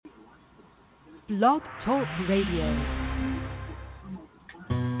Blog Talk Radio.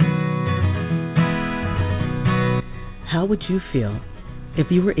 How would you feel if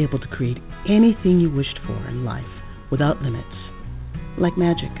you were able to create anything you wished for in life without limits, like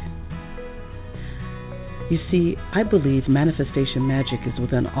magic? You see, I believe manifestation magic is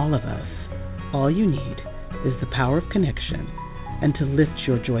within all of us. All you need is the power of connection and to lift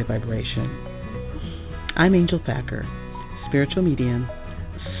your joy vibration. I'm Angel Thacker, spiritual medium,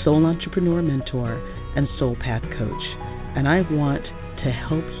 soul entrepreneur mentor, and soul path coach, and I want to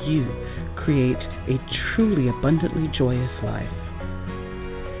help you create a truly abundantly joyous life.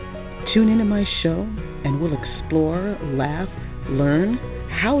 Tune into my show and we'll explore, laugh, learn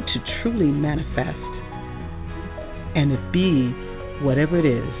how to truly manifest and be whatever it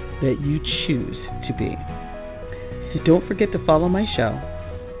is that you choose to be. Don't forget to follow my show,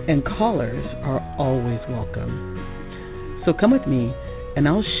 and callers are always welcome. So come with me and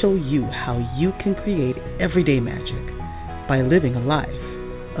I'll show you how you can create everyday magic by living a life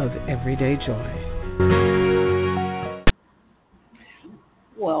of everyday joy.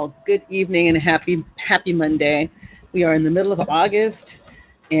 Well, good evening and happy Monday. We are in the middle of August,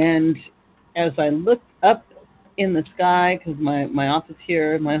 and as I look up in the sky, because my office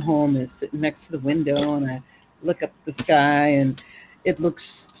here, my home is sitting next to the window, and I look up at the sky, and it looks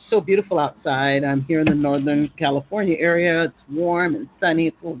so beautiful outside. I'm here in the Northern California area. It's warm and sunny.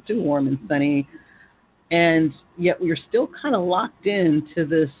 It's a little too warm and sunny. And yet we're still kind of locked into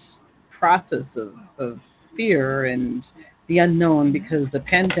this process of fear and the unknown, because the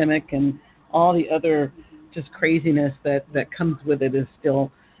pandemic and all the other just craziness that comes with it is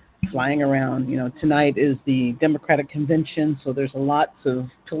still flying around. You know, tonight is the Democratic convention, so there's lots of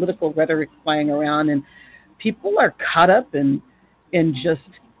political rhetoric flying around, and people are caught up in just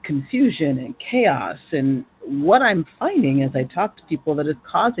confusion and chaos. And what I'm finding as I talk to people that is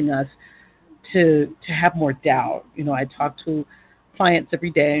causing us to have more doubt. You know, I talk to clients every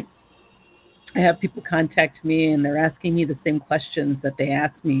day. I have people contact me and they're asking me the same questions that they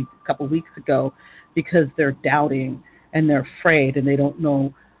asked me a couple of weeks ago, because they're doubting and they're afraid and they don't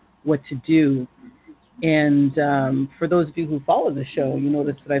know what to do. And for those of you who follow the show, you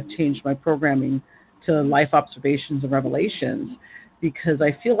notice that I've changed my programming to life observations and revelations, because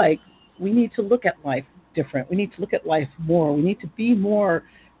I feel like we need to look at life different. We need to look at life more. We need to be more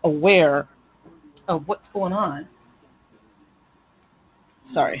aware of what's going on.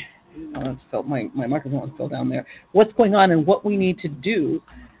 Sorry, my microphone fell down there. What's going on and what we need to do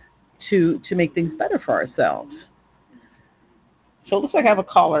to make things better for ourselves. So it looks like I have a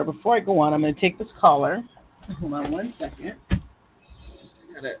caller. Before I go on, I'm going to take this caller. Hold on one second. I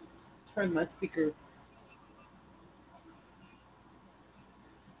got to turn my speaker.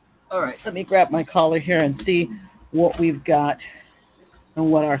 All right, let me grab my caller here and see what we've got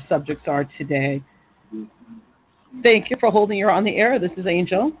and what our subjects are today. Thank you for holding. You're on the air. This is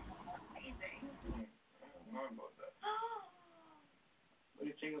Angel.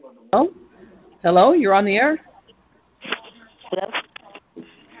 Oh, hello. You're on the air. Hello?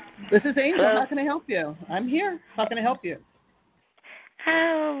 This is Angel. Hello? How can I help you? I'm here. How can I help you?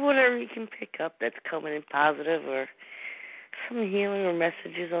 Whatever you can pick up that's coming in positive, or some healing or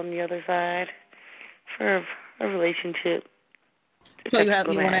messages on the other side for a relationship. So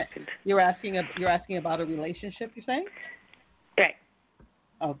you're asking about a relationship, you're saying? Right.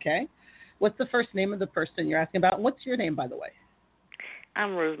 Okay. What's the first name of the person you're asking about? What's your name, by the way?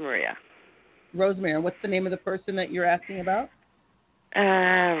 I'm Rosemaria. Rosemary. What's the name of the person that you're asking about?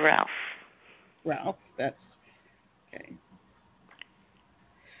 Ralph. Ralph. That's okay.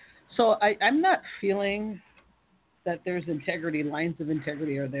 So I'm not feeling that there's integrity, lines of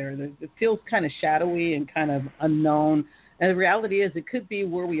integrity are there. It feels kind of shadowy and kind of unknown. And the reality is it could be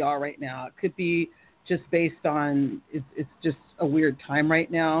where we are right now. It could be just based on it's just a weird time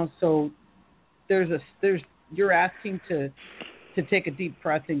right now. So you're asking to take a deep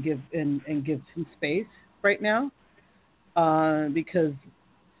breath and give some space right now, because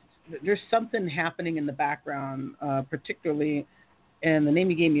there's something happening in the background, particularly, and the name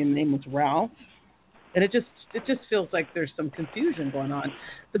you gave me, the name was Ralph. And it just feels like there's some confusion going on.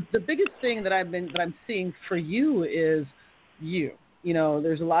 The biggest thing that I'm seeing for you is you. You know,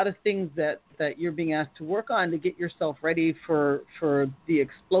 there's a lot of things that you're being asked to work on to get yourself ready for the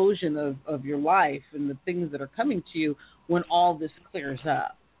explosion of your life and the things that are coming to you when all this clears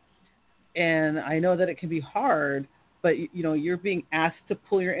up. And I know that it can be hard, but you know, you're being asked to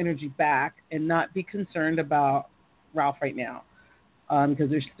pull your energy back and not be concerned about Ralph right now,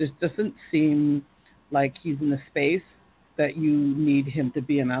 because this doesn't seem like he's in the space that you need him to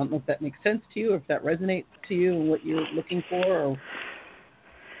be in. I don't know if that makes sense to you or if that resonates to you and what you're looking for. Or...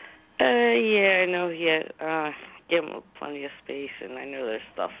 Yeah, I know. Yeah, give him plenty of space, and I know there's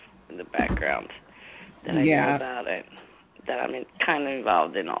stuff in the background that I know Yeah. about it that I'm kind of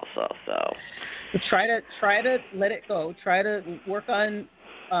involved in also. So. But try to let it go. Try to work on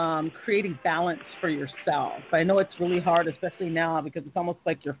creating balance for yourself. I know it's really hard, especially now, because it's almost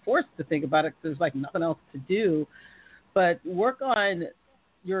like you're forced to think about it because there's like nothing else to do. But work on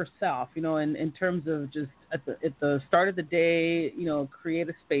yourself, in terms of just at the start of the day, create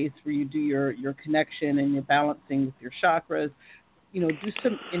a space where you do your connection and your balancing with your chakras. Do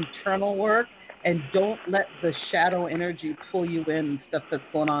some internal work and don't let the shadow energy pull you in stuff that's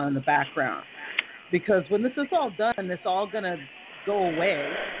going on in the background. Because when this is all done, it's all gonna go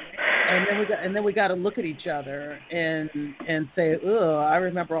away, and then we got to look at each other and say, "Oh, I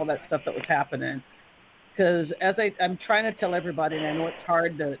remember all that stuff that was happening." Because I'm trying to tell everybody, and I know it's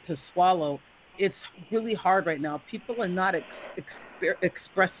hard to swallow, it's really hard right now. People are not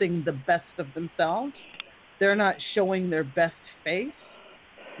expressing the best of themselves. They're not showing their best face.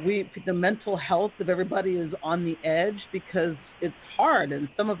 The mental health of everybody is on the edge because it's hard, and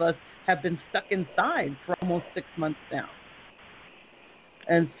some of us have been stuck inside for almost 6 months now.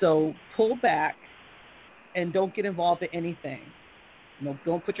 And so pull back and don't get involved in anything.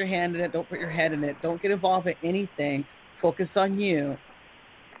 Don't put your hand in it. Don't put your head in it. Don't get involved in anything. Focus on you.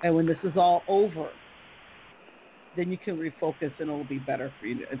 And when this is all over, then you can refocus and it'll be better for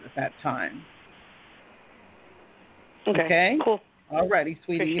you at that time. Okay? Cool. All righty,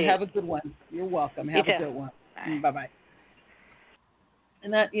 sweetie. Appreciate you have a good one. You're welcome. Have a good one. Bye-bye.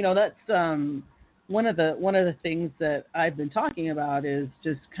 And that's one of the things that I've been talking about is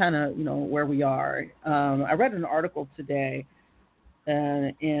just kind of where we are. I read an article today,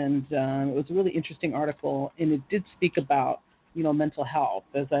 and it was a really interesting article, and it did speak about mental health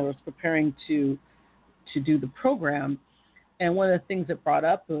as I was preparing to do the program. And one of the things it brought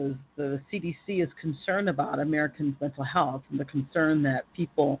up was the CDC is concerned about Americans' mental health and the concern that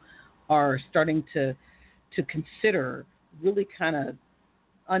people are starting to consider really kind of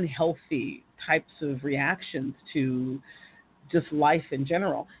unhealthy types of reactions to just life in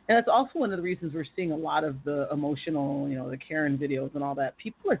general. And that's also one of the reasons we're seeing a lot of the emotional, the Karen videos and all that.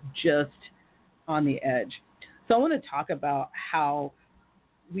 People are just on the edge. So I want to talk about how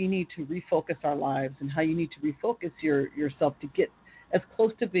we need to refocus our lives and how you need to refocus yourself to get as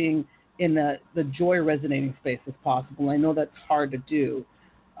close to being in the joy resonating space as possible. I know that's hard to do.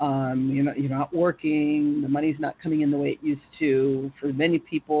 You're not working, the money's not coming in the way it used to for many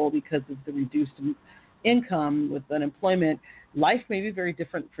people because of the reduced income with unemployment. Life may be very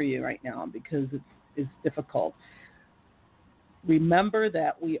different for you right now because it's difficult. Remember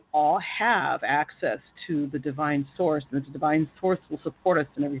that we all have access to the divine source, and the divine source will support us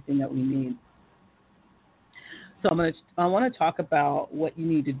in everything that we need. So I want to talk about what you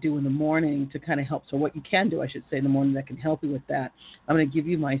need to do in the morning to kind of help. So what you can do, I should say, in the morning that can help you with that. I'm going to give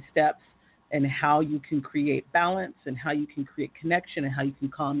you my steps and how you can create balance and how you can create connection and how you can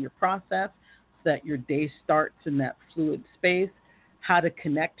calm your process so that your day starts in that fluid space, how to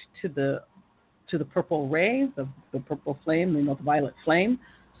connect to the purple ray, the purple flame, the violet flame,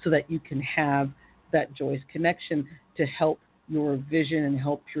 so that you can have that joyous connection to help your vision and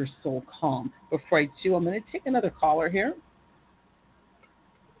help your soul calm. Before I do, I'm going to take another caller here.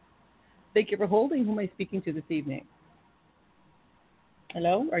 Thank you for holding. Who am I speaking to this evening?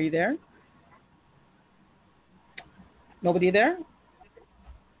 Hello, are you there? Nobody there?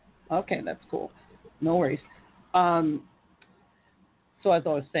 Okay, that's cool. No worries. So as I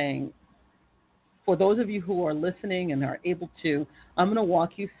was saying, for those of you who are listening and are able to, I'm going to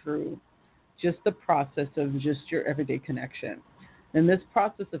walk you through just the process of just your everyday connection. And this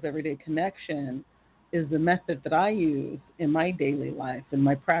process of everyday connection is the method that I use in my daily life, in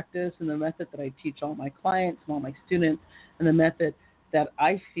my practice, and the method that I teach all my clients and all my students, and the method that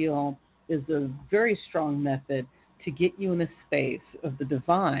I feel is a very strong method to get you in a space of the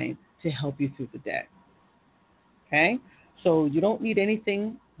divine to help you through the day. Okay? So you don't need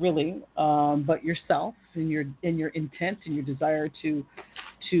anything really but yourself and your intent and your desire to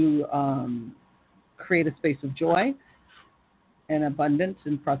create a space of joy and abundance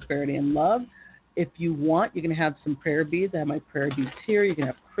and prosperity and love. If you want, you can have some prayer beads. I have my prayer beads here. You can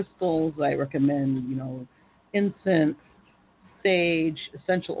have crystals. I recommend, incense, sage,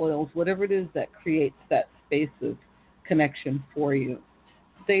 essential oils, whatever it is that creates that space of connection for you.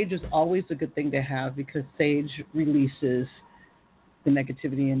 Sage is always a good thing to have because sage releases the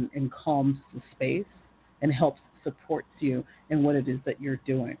negativity and calms the space and helps supports you in what it is that you're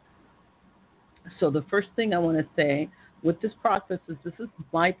doing. So the first thing I want to say with this process is this is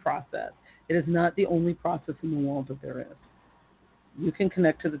my process. It is not the only process in the world that there is. You can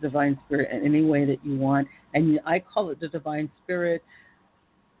connect to the Divine Spirit in any way that you want. And I call it the Divine Spirit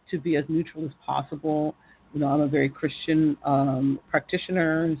to be as neutral as possible. I'm a very Christian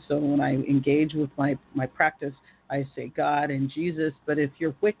practitioner, and so when I engage with my practice, I say God and Jesus. But if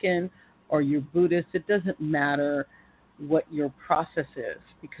you're Wiccan or you're Buddhist, it doesn't matter what your process is,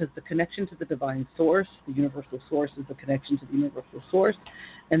 because the connection to the divine source, the universal source, is the connection to the universal source,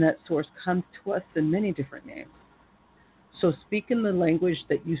 and that source comes to us in many different names. So speak in the language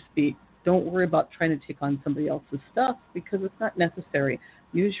that you speak. Don't worry about trying to take on somebody else's stuff, because it's not necessary.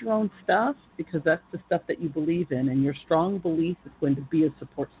 Use your own stuff, because that's the stuff that you believe in, and your strong belief is going to be a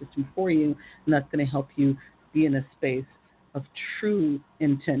support system for you, and that's going to help you be in a space of true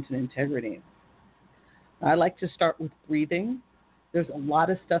intent and integrity. I like to start with breathing. There's a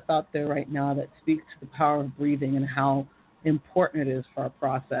lot of stuff out there right now that speaks to the power of breathing and how important it is for our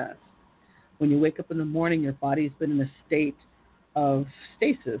process. When you wake up in the morning, your body's been in a state of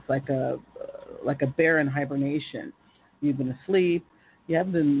stasis, like a bear in hibernation. You've been asleep.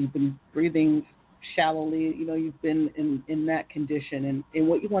 You've been breathing shallowly. You've been in that condition. And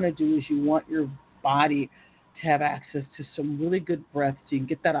what you want to do is you want your body to have access to some really good breath, so you can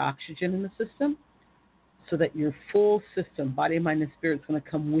get that oxygen in the system, so that your full system, body, mind, and spirit, is going to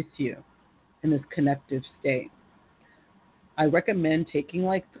come with you in this connective state. I recommend taking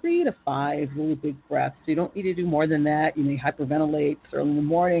like 3 to 5 really big breaths. You don't need to do more than that. You may hyperventilate. It's early in the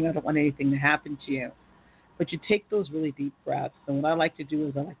morning. I don't want anything to happen to you. But you take those really deep breaths. And what I like to do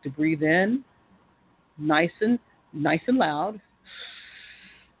is I like to breathe in nice and loud.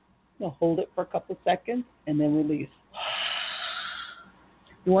 Hold it for a couple seconds and then release.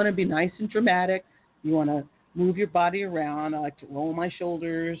 You want to be nice and dramatic. You want to move your body around. I like to roll my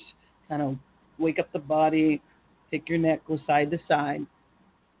shoulders, kind of wake up the body, take your neck, go side to side,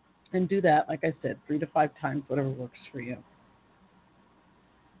 and do that, like I said, 3 to 5 times, whatever works for you.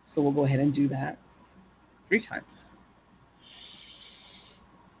 So we'll go ahead and do that 3 times.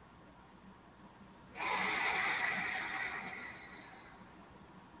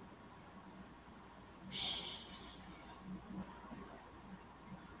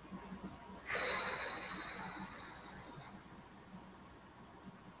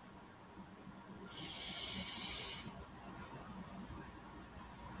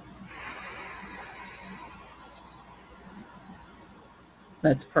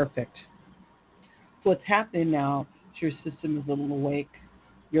 That's perfect. So what's happening now is your system is a little awake.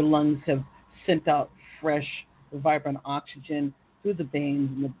 Your lungs have sent out fresh, vibrant oxygen through the veins,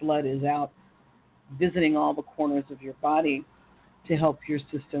 and the blood is out visiting all the corners of your body to help your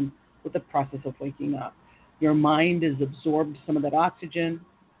system with the process of waking up. Your mind has absorbed some of that oxygen.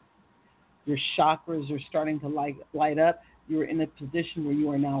 Your chakras are starting to light up. You're in a position where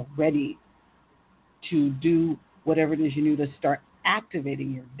you are now ready to do whatever it is you need to start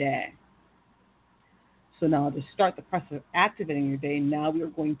activating your day. So now to start the process of activating your day, now we are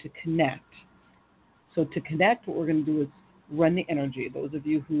going to connect. So to connect, what we're going to do is run the energy. Those of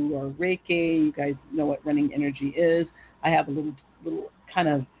you who are Reiki, you guys know what running energy is. I have a little kind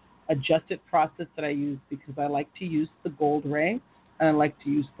of adjusted process that I use, because I like to use the gold ray and I like to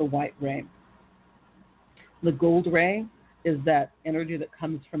use the white ray. The gold ray is that energy that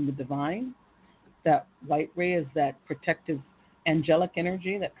comes from the divine. That white ray is that protective angelic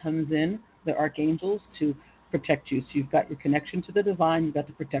energy that comes in, the archangels, to protect you. So you've got your connection to the divine, you've got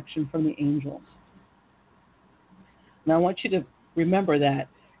the protection from the angels. Now I want you to remember that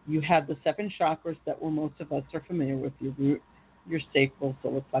you have the 7 chakras that most of us are familiar with: your root, your sacral,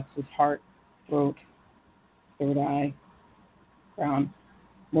 solar plexus, heart, throat, third eye, crown.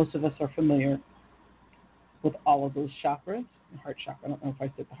 Most of us are familiar with all of those chakras. The heart chakra, I don't know if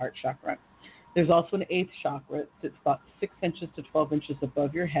I said the heart chakra. There's also an 8th chakra. It sits about 6 inches to 12 inches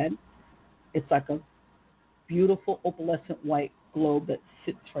above your head. It's like a beautiful opalescent white globe that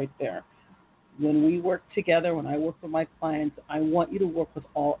sits right there. When we work together, when I work with my clients, I want you to work with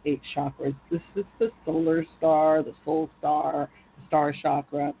all 8 chakras. This is the solar star, the soul star, the star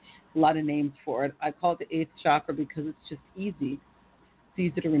chakra, a lot of names for it. I call it the 8th chakra because it's just easy. It's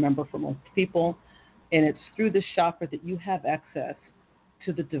easy to remember for most people. And it's through this chakra that you have access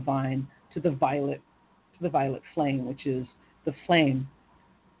to the divine, to the violet flame, which is the flame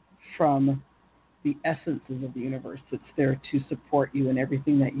from the essences of the universe that's there to support you in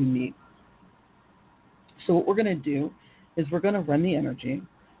everything that you need. So what we're going to do is we're going to run the energy.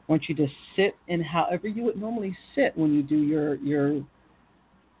 I want you to sit in however you would normally sit when you do your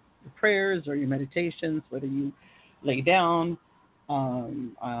prayers or your meditations, whether you lay down,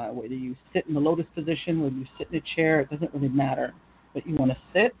 whether you sit in the lotus position, whether you sit in a chair, it doesn't really matter. But you want to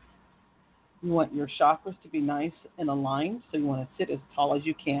sit You want your chakras to be nice and aligned, so you want to sit as tall as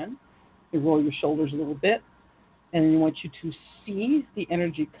you can. You roll your shoulders a little bit, and then you want you to see the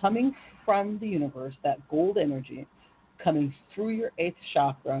energy coming from the universe, that gold energy, coming through your eighth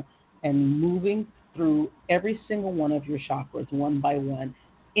chakra and moving through every single one of your chakras one by one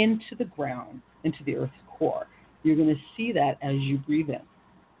into the ground, into the earth's core. You're going to see that as you breathe in.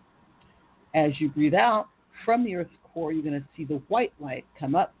 As you breathe out from the earth's core, you're going to see the white light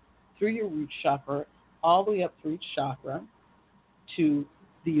come up through your root chakra, all the way up through each chakra to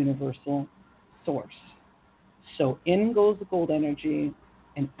the universal source. So in goes the gold energy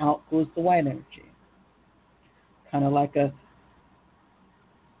and out goes the white energy. Kind of like a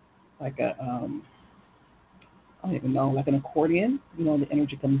I don't even know, like an accordion. You know, the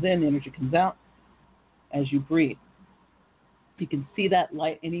energy comes in, the energy comes out as you breathe. You can see that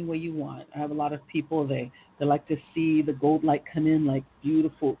light any way you want. I have a lot of people, they like to see the gold light come in like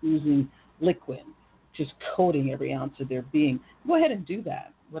beautiful oozing liquid, just coating every ounce of their being. Go ahead and do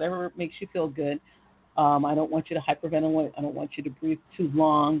that. Whatever makes you feel good. I don't want you to hyperventilate. I don't want you to breathe too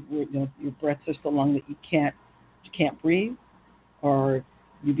long. Your breaths are so long that you can't breathe, or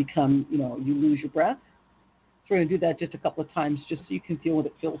you become, you lose your breath. So we're going to do that just a couple of times just so you can feel what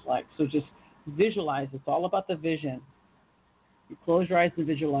it feels like. So just visualize. It's all about the vision. You close your eyes and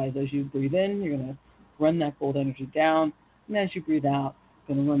visualize. As you breathe in, you're going to run that gold energy down. And as you breathe out,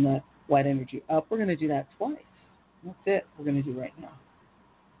 you're going to run that white energy up. We're going to do that twice. That's it. We're going to do right now.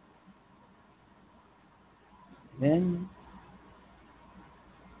 Then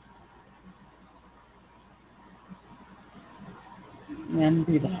and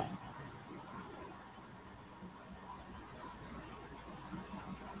breathe out.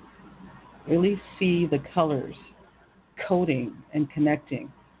 Really see the colors coating and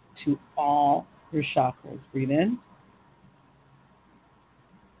connecting to all your chakras. Breathe in.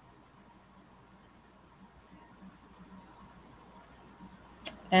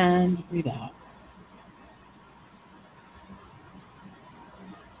 And breathe out.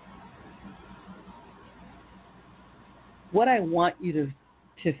 What I want you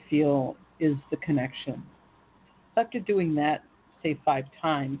to feel is the connection. After doing that, say 5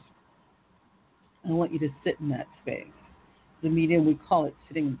 times, I want you to sit in that space. The medium, we call it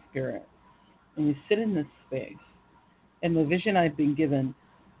sitting in spirit. And you sit in this space. And the vision I've been given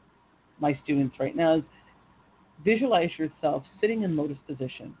my students right now is visualize yourself sitting in lotus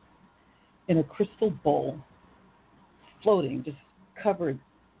position in a crystal bowl, floating, just covered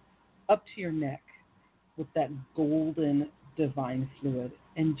up to your neck with that golden divine fluid,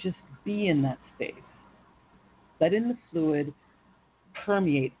 and just be in that space. Letting the fluid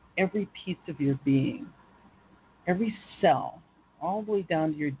permeate every piece of your being, every cell, all the way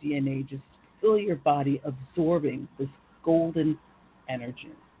down to your DNA. Just feel your body absorbing this golden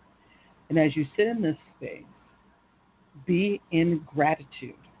energy. And as you sit in this space, be in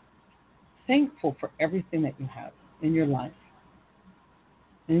gratitude, thankful for everything that you have in your life,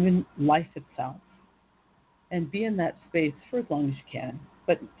 and even life itself. And be in that space for as long as you can.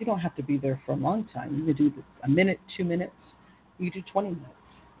 But you don't have to be there for a long time. You can do this a minute, 2 minutes. You can do 20 minutes.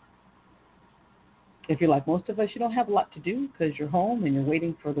 If you're like most of us, you don't have a lot to do because you're home and you're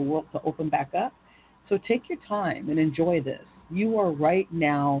waiting for the world to open back up. So take your time and enjoy this. You are right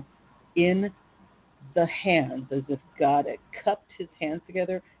now in the hands, as if God had cupped his hands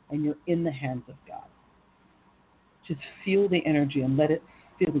together and you're in the hands of God. Just feel the energy and let it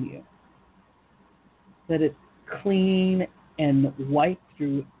fill you. Let it clean and wipe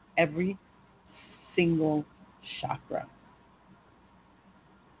through every single chakra.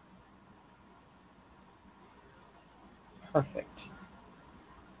 Perfect.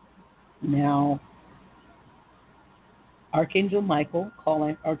 Now, Archangel Michael,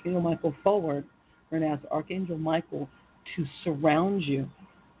 calling Archangel Michael forward. We're going to ask Archangel Michael to surround you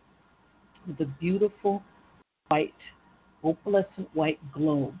with a beautiful white, opalescent white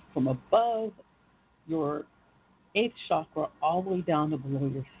globe from above your 8th chakra all the way down to below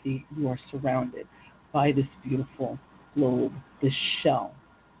your feet. You are surrounded by this beautiful globe, this shell.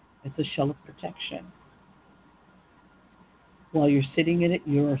 It's a shell of protection. While you're sitting in it,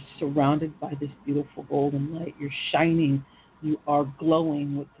 you're surrounded by this beautiful golden light. You're shining. You are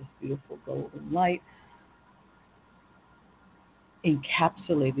glowing with this beautiful golden light,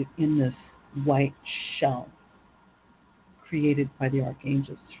 encapsulated in this white shell created by the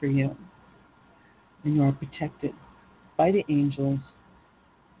archangels for you. And you are protected by the angels.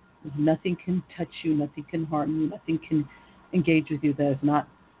 Nothing can touch you, nothing can harm you, nothing can engage with you that is not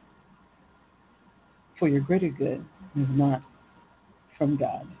for your greater good, is not from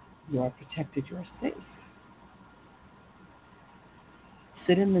God. You are protected, you are safe.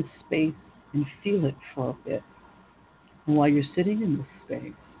 Sit in this space and feel it for a bit. And while you're sitting in this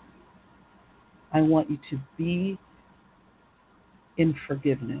space, I want you to be in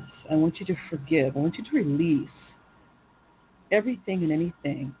forgiveness. I want you to forgive. I want you to release everything and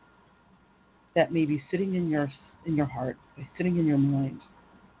anything that may be sitting in your heart, sitting in your mind.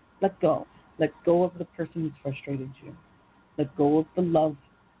 Let go. Let go of the person who's frustrated you. Let go of the love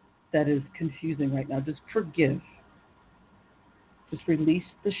that is confusing right now. Just forgive. Just release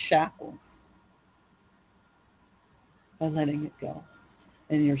the shackles by letting it go.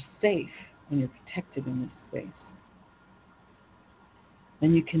 And you're safe and you're protected in this space.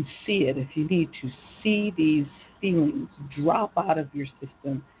 And you can see it if you need to. See these feelings drop out of your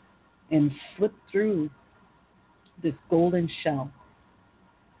system and slip through this golden shell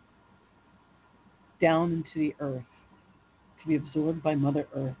down into the earth to be absorbed by Mother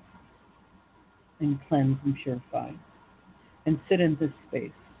Earth and cleansed and purified. And sit in this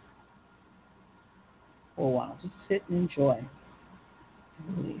space for a while. Just sit and enjoy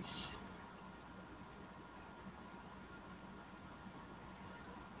and release.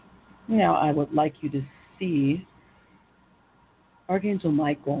 Now I would like you to see Archangel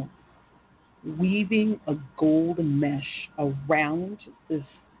Michael weaving a golden mesh around this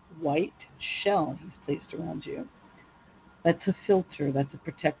white shell he's placed around you. That's a filter. That's a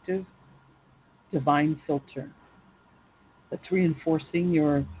protective, divine filter. That's reinforcing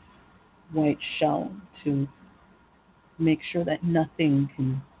your white shell to make sure that nothing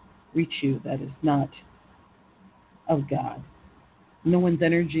can reach you that is not of God. No one's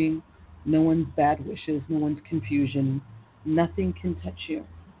energy, no one's bad wishes, no one's confusion. Nothing can touch you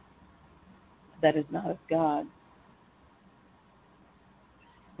that is not of God.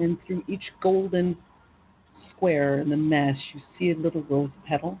 And through each golden square in the mesh, you see a little rose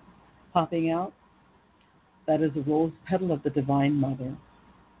petal popping out. That is a rose petal of the Divine Mother.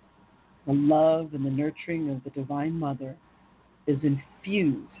 The love and the nurturing of the Divine Mother is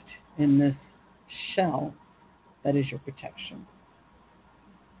infused in this shell that is your protection.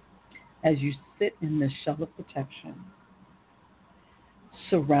 As you sit in this shell of protection,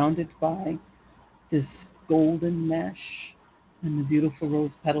 surrounded by this golden mesh and the beautiful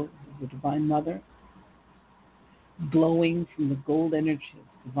rose petals of the Divine Mother, glowing from the gold energy of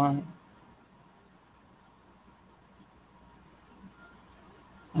the Divine,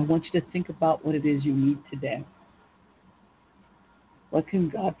 I want you to think about what it is you need today. What can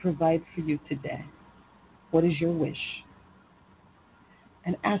God provide for you today? What is your wish?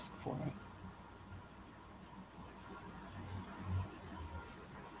 And ask for it.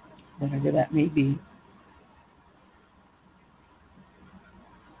 Whatever that may be.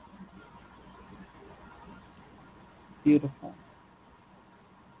 Beautiful.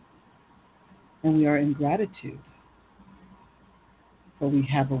 And we are in gratitude. For we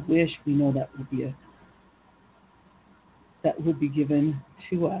have a wish, we know that will be given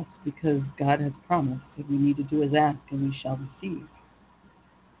to us because God has promised that we need to do is ask and we shall receive.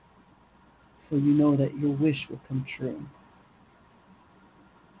 So you know that your wish will come true.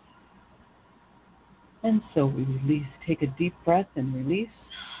 And so we release. Take a deep breath and release.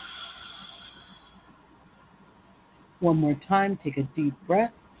 One more time, take a deep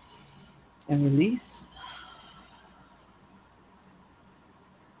breath and release.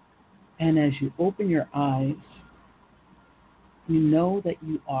 And as you open your eyes, you know that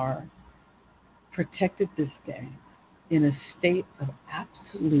you are protected this day in a state of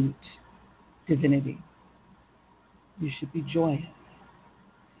absolute divinity. You should be joyous.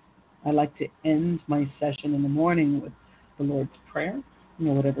 I like to end my session in the morning with the Lord's Prayer,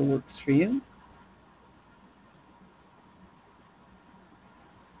 whatever works for you.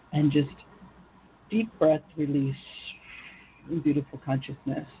 And just deep breath, release, beautiful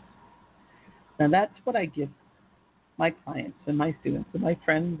consciousness. Now that's what I give my clients and my students and my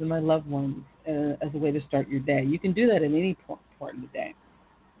friends and my loved ones as a way to start your day. You can do that at any part of the day.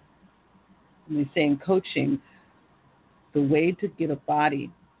 And we say in coaching, the way to get a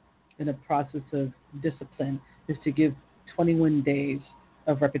body in a process of discipline is to give 21 days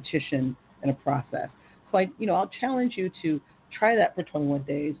of repetition in a process. So I'll challenge you to try that for 21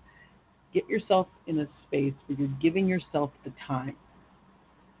 days. Get yourself in a space where you're giving yourself the time.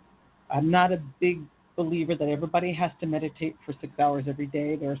 I'm not a big believer that everybody has to meditate for 6 hours every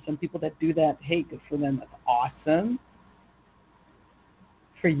day. There are some people that do that. Hey, good for them. That's awesome.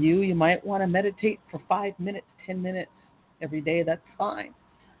 For you, you might want to meditate for 5 minutes, 10 minutes every day. That's fine,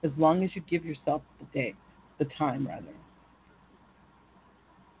 as long as you give yourself the time.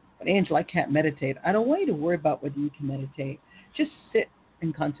 But Angel, I can't meditate. I don't want you to worry about whether you can meditate. Just sit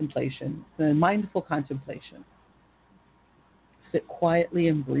in contemplation, in mindful contemplation. Sit quietly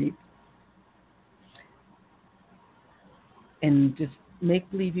and breathe. and just make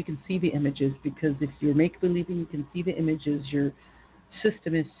believe you can see the images, because if you're make believing you can see the images, your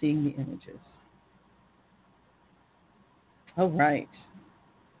system is seeing the images. All right.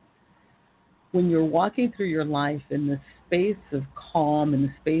 When you're walking through your life in the space of calm, in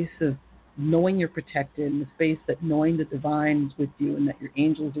the space of knowing you're protected, in the space that knowing the divine is with you and that your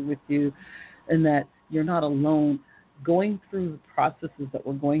angels are with you and that you're not alone, going through the processes that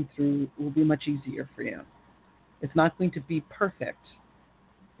we're going through will be much easier for you. It's not going to be perfect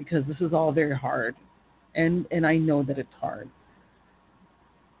because this is all very hard. And I know that it's hard,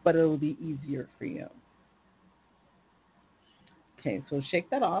 but it will be easier for you. Okay, so shake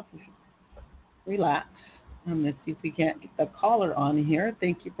that off. Relax. I'm going to see if we can't get the caller on here.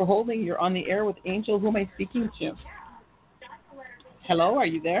 Thank you for holding. You're on the air with Angel. Who am I speaking to? Hello, are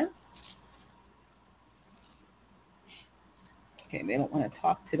you there? Okay, they don't want to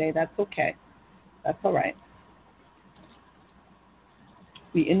talk today. That's okay. That's all right.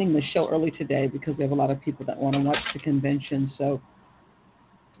 We're ending the show early today because we have a lot of people that want to watch the convention. So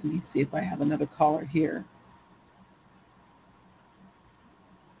let me see if I have another caller here.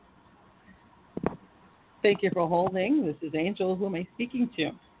 Thank you for holding. This is Angel. Who am I speaking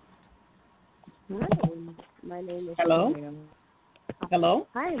to? Hi, my name is Hello? Sherelle. Hello?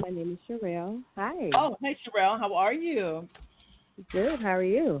 Hi, my name is Sherelle. Hi. Oh, hi, Sherelle. How are you? Good. How are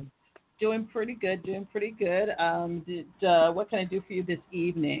you? Doing pretty good. What can I do for you this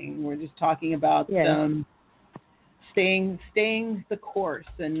evening? We're just talking about staying the course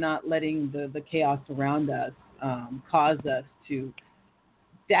and not letting the chaos around us cause us to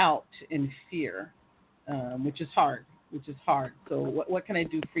doubt and fear, which is hard. So what can I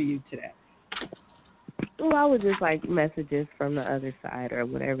do for you today? Well, I would just like messages from the other side or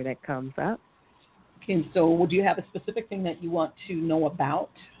whatever that comes up. Okay, so do you have a specific thing that you want to know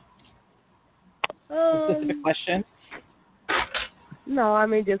about? A specific question? No, I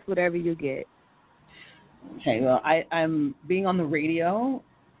mean just whatever you get. Okay, well, I'm being on the radio.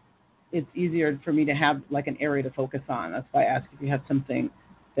 It's easier for me to have like an area to focus on. That's why I asked if you had something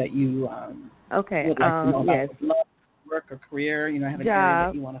that you would like to know about, yes. love, work, or career. You know, have an Job, area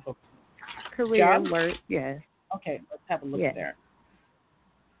that you want to focus on. Career, Job? work, yes. Okay, let's have a look there.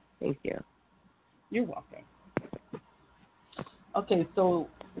 Thank you. You're welcome. Okay, so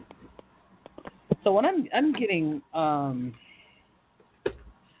what I'm getting,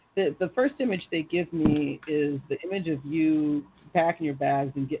 the first image they give me is the image of you packing your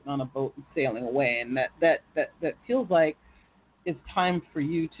bags and getting on a boat and sailing away, and that feels like it's time for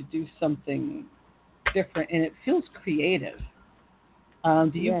you to do something different, and it feels creative.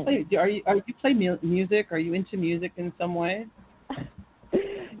 Do you play? Are you play music? Are you into music in some way?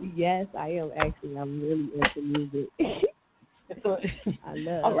 Yes, I am actually. I'm really into music. So, I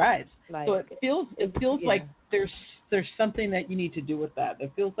love. All right. Like, so it feels like there's something that you need to do with that.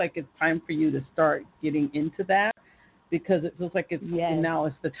 It feels like it's time for you to start getting into that, because it feels like now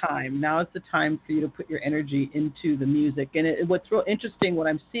is the time. Now is the time for you to put your energy into the music. And what's real interesting, what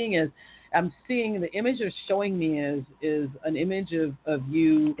I'm seeing is, the image they're showing me is an image of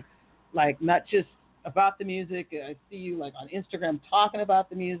you, like not just about the music. I see you like on Instagram talking about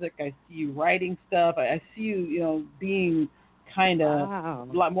the music. I see you writing stuff. I see you, being kind of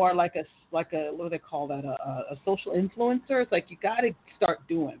a lot more like a what do they call that? A social influencer. It's like you got to start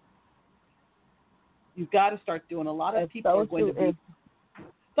doing. You've got to start doing. A lot of people are going to be. It's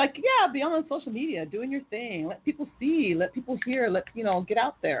like, be on social media, doing your thing. Let people see. Let people hear. Get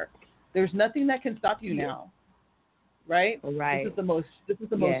out there. There's nothing that can stop you now, right? Right. This is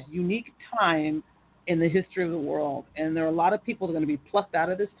the most unique time in the history of the world, and there are a lot of people that are going to be plucked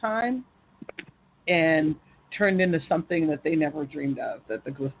out of this time and turned into something that they never dreamed of that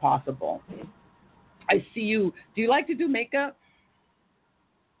was possible. I see you. Do you like to do makeup?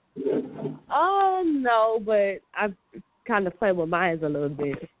 No, but I kind of play with mine a little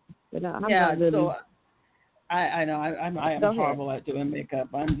bit. But I'm not really. So I know I am horrible at doing makeup.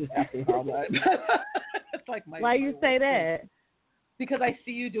 I'm just absolutely horrible at it. It's like my. Why you say that? Because I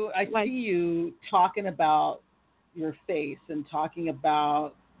see you do. I see you talking about your face and talking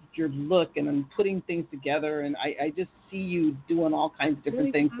about your look and then putting things together, and I just see you doing all kinds of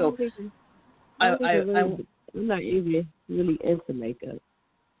different things. So I'm not even really into makeup.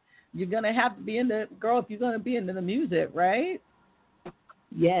 You're gonna have to be into, girl, if you're gonna be into the music, right?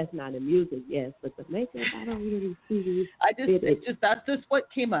 Yes, not the music, yes, but the makeup, I don't really see. That's just what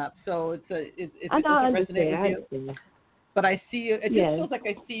came up. So it I doesn't resonate with you. Understand. But I see you. It just feels like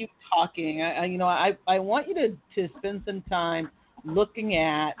I see you talking. I want you to spend some time looking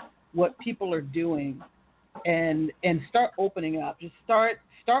at what people are doing, and start opening up. Just start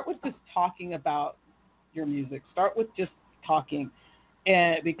with just talking about your music. Start with just talking,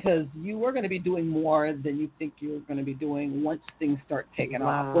 and because you are going to be doing more than you think you're going to be doing once things start taking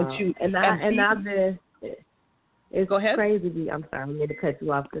off. Once you I've been. It's go ahead. crazy. I'm sorry, I'm going to cut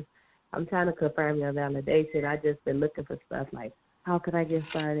you off because I'm trying to confirm your validation. I just been looking for stuff like, how can I get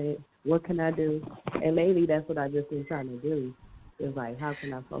started? What can I do? And maybe that's what I just been trying to do. Is like, how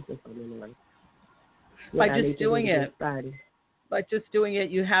can I focus on it? By just doing it. By just doing it,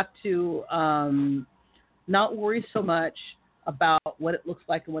 you have to not worry so much about what it looks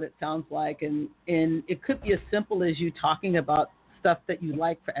like and what it sounds like. And it could be as simple as you talking about stuff that you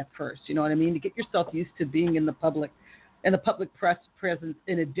like at first. You know what I mean? To get yourself used to being in the public presence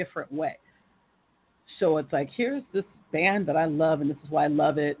in a different way. So it's like, here's this band that I love, and this is why I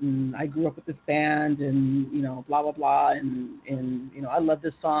love it, and I grew up with this band, and blah blah blah, and I love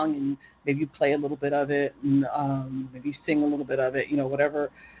this song, and maybe you play a little bit of it, and maybe you sing a little bit of it,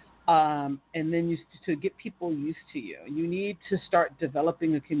 whatever, and then to get people used to you, you need to start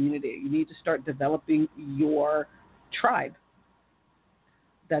developing a community. You need to start developing your tribe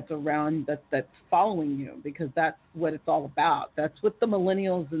that's around, that's following you, because that's what it's all about. That's what the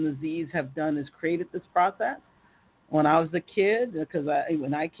millennials and the Zs have done, is created this process. When I was a kid, because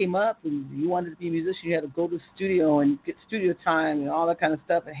when I came up and you wanted to be a musician, you had to go to the studio and get studio time and all that kind of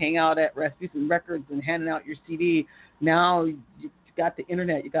stuff, and hang out at Rasputin Records and handing out your CD. Now you got the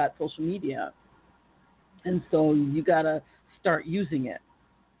internet, you got social media, and so you got to start using it.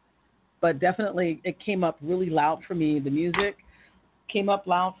 But definitely it came up really loud for me. The music came up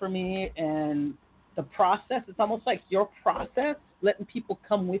loud for me, and the process, it's almost like your process, letting people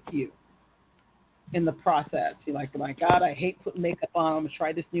come with you in the process. You're like, oh my God, I hate putting makeup on. I'm going to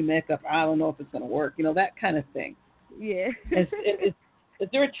try this new makeup. I don't know if it's going to work. That kind of thing. Yeah. Is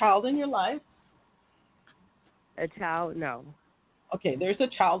there a child in your life? A child? No. Okay, there's a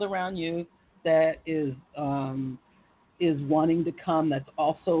child around you that is wanting to come, that's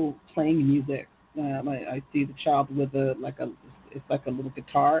also playing music. I see the child with it's like a little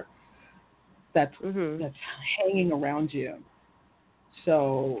guitar that's hanging around you.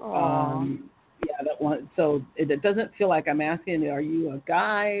 So that one. So it doesn't feel like I'm asking, are you a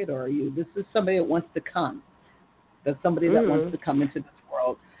guide, or are you? This is somebody that wants to come. That's somebody that wants to come into this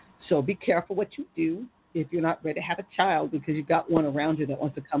world. So be careful what you do if you're not ready to have a child, because you've got one around you that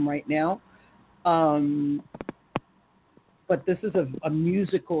wants to come right now. But this is a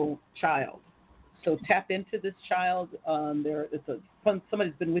musical child. So tap into this child.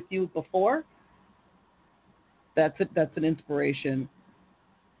 Somebody's been with you before. That's an inspiration.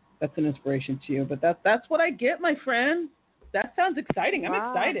 That's an inspiration to you. But that's what I get, my friend. That sounds exciting. I'm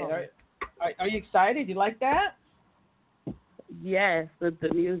excited. Are you excited? You like that? Yes, but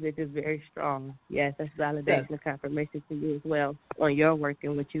the music is very strong. Yes, that's validation and confirmation to you as well on your work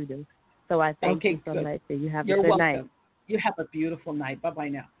and what you do. So I thank you so much, and you have a good welcome. night. You have a beautiful night. Bye-bye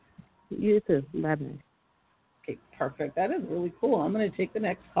now. You too. Bye-bye. Okay, perfect. That is really cool. I'm going to take the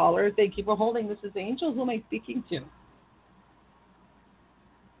next caller. Thank you for holding. This is Angel. Who am I speaking to?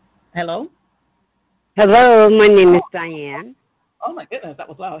 Hello? Hello, my name is Diane. Oh, my goodness. That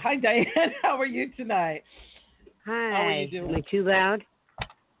was loud. Hi, Diane. How are you tonight? Hi. How are you doing? Am I too loud?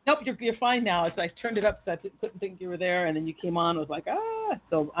 Nope, you're fine now. So I turned it up so I couldn't think you were there, and then you came on. I was like,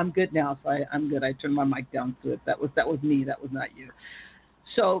 so I'm good now. So I'm good. I turned my mic down to it. That was me. That was not you.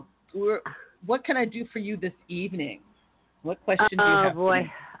 So what can I do for you this evening? What question do you have? Oh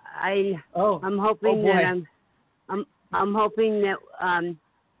boy, I'm hoping that I'm hoping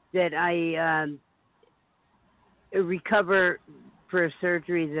that I recover for a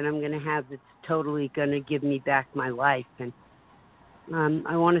surgery that I'm going to have that's totally going to give me back my life, and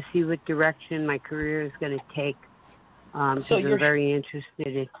I want to see what direction my career is going to take. Because I'm very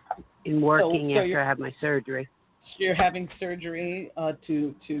interested in working after I have my surgery. So you're having surgery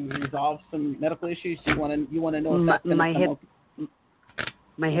to resolve some medical issues. You want to know if that's going to come up?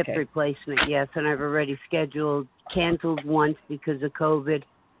 My hip replacement, yes, and I've already canceled once because of COVID,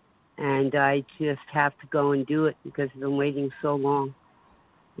 and I just have to go and do it because I've been waiting so long,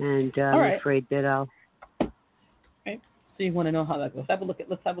 and I'm afraid that I'll. Okay. So you want to know how that goes? Let's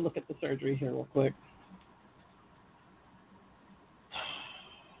have a look at the surgery here real quick.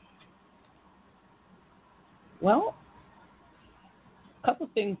 Well, a couple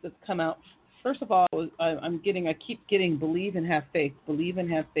of things that's come out. First of all, I keep getting believe and have faith, believe and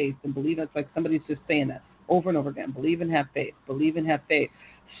have faith, and believe. It's like somebody's just saying that over and over again. Believe and have faith, believe and have faith.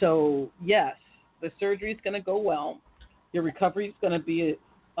 So yes, the surgery is going to go well. Your recovery is going to be,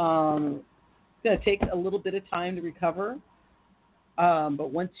 going to take a little bit of time to recover.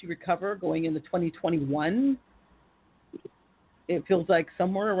 But once you recover, going into 2021, it feels like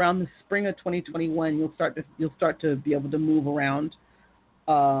somewhere around the spring of 2021, you'll start to be able to move around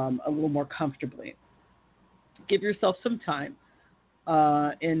a little more comfortably. Give yourself some time,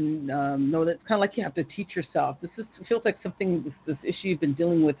 and know that it's kind of like you have to teach yourself. It feels like something, this issue you've been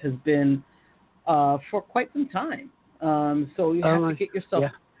dealing with has been for quite some time. So you have to get yourself. Yeah.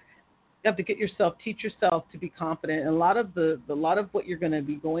 You have to get yourself, teach yourself to be confident. And a lot of what you're going to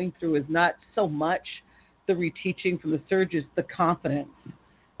be going through is not so much the reteaching from the surge, is the confidence.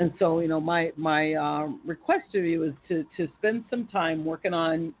 And so, my request to you is to spend some time working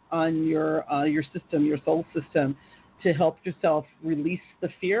on your system, your soul system, to help yourself release the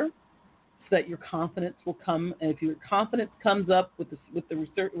fear, so that your confidence will come. And if your confidence comes up with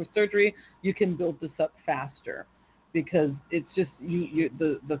the surgery, you can build this up faster. Because it's just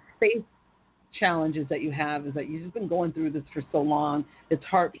the faith challenges that you have is that you've just been going through this for so long. It's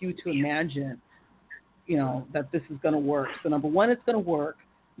hard for you to imagine, that this is going to work. So number one, it's going to work.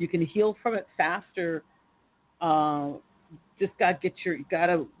 You can heal from it faster. Just got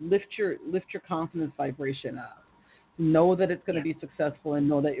to lift your confidence vibration up. Know that it's going to be successful, and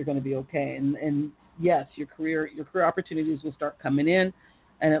know that you're going to be okay. And yes, your career opportunities will start coming in,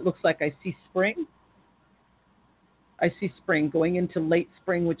 and it looks like I see spring. Going into late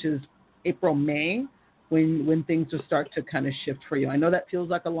spring, which is April, May, when things will start to kind of shift for you. I know that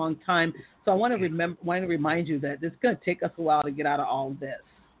feels like a long time, so I want to remind you that it's going to take us a while to get out of all of this.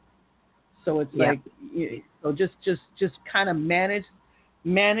 So it's so just kind of manage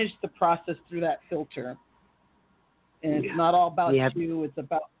the process through that filter, and it's not all about you; it's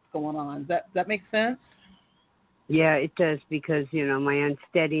about what's going on. Does that make sense? Yeah, it does, because my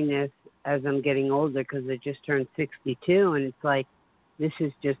unsteadiness as I'm getting older, because I just turned 62, and it's like, this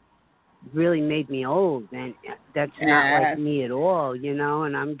has just really made me old, and that's not like me at all,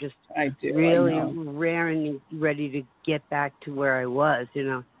 and I'm just really raring, ready to get back to where I was,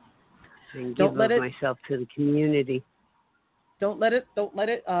 and give myself to the community. Don't let it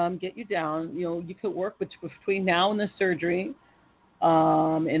get you down. You could work between now and the surgery,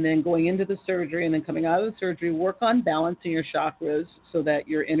 and then going into the surgery, and then coming out of the surgery, work on balancing your chakras so that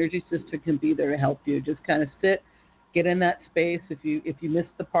your energy system can be there to help you. Just kind of sit, get in that space. If you missed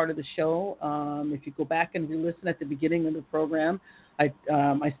the part of the show, if you go back and re-listen at the beginning of the program, I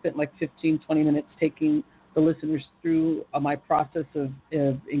spent like 15, 20 minutes taking the listeners through my process of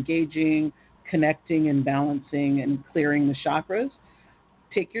engaging, connecting, and balancing and clearing the chakras.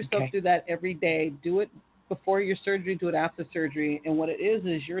 Take yourself through that every day. Do it before your surgery, do it after surgery. And what it is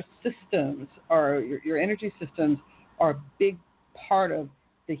your systems your energy systems are a big part of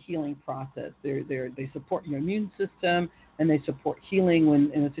the healing process. They support your immune system, and they support healing when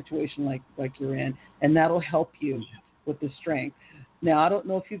in a situation like you're in, and that'll help you with the strength. Now, I don't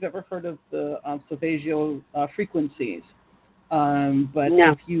know if you've ever heard of the solfeggio frequencies, but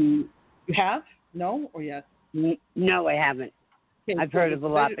no. If you have, no or yes? No, I haven't. Okay, I've heard of a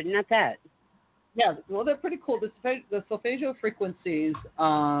lot, but not that. Yeah, well, they're pretty cool. The solfeggio frequencies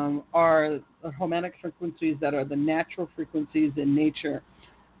are harmonic frequencies that are the natural frequencies in nature.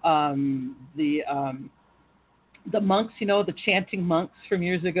 The monks, the chanting monks from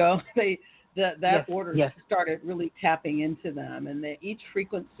years ago, order started really tapping into them, and each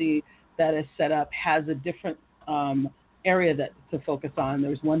frequency that is set up has a different area to focus on.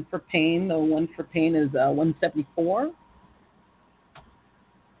 There's one for pain. The one for pain is 174.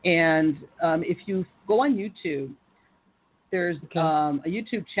 And if you go on YouTube, there's a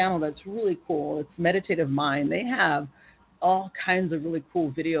YouTube channel that's really cool. It's Meditative Mind. They have all kinds of really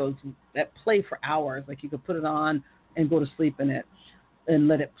cool videos that play for hours. Like you could put it on and go to sleep in it and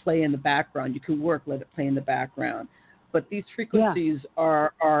let it play in the background. You can work, let it play in the background. But these frequencies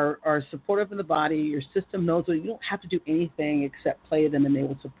are supportive in the body. Your system knows that you don't have to do anything except play them, and they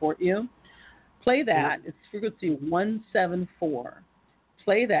will support you. Play that. It's frequency 174.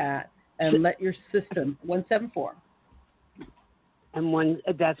 Play that and let your system 174. And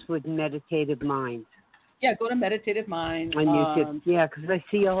that's with Meditative Mind. Yeah, go to Meditative Mind on YouTube. Because I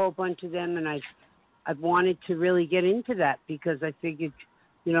see a whole bunch of them, and I've wanted to really get into that because I figured,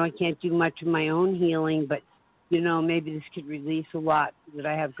 I can't do much of my own healing, but maybe this could release a lot that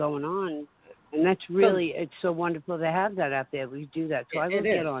I have going on, and that's really it's so wonderful to have that out there. We do that, so I will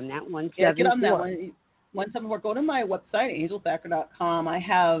get on that 174. Yeah, get on that one. 174. Go to my website, angelthacker.com. I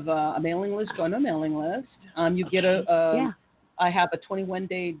have a mailing list. Join a mailing list. You get I have a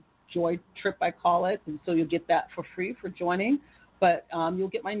 21-day joy trip, I call it, and so you'll get that for free for joining. But you'll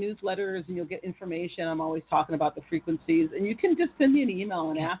get my newsletters, and you'll get information. I'm always talking about the frequencies, and you can just send me an email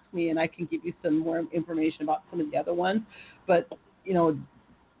and ask me, and I can give you some more information about some of the other ones. But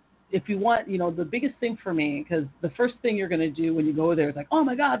if you want, the biggest thing for me, because the first thing you're going to do when you go there is like, oh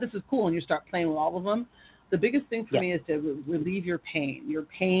my God, this is cool, and you start playing with all of them. The biggest thing for me is to relieve your pain. Your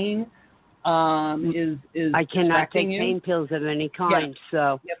pain is I cannot take pain pills of any kind,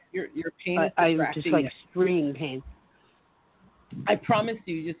 so your pain is I'm distracting just like you. extreme pain. I promise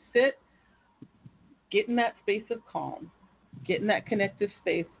you, just sit, get in that space of calm, get in that connective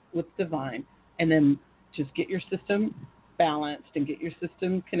space with divine, and then just get your system balanced and get your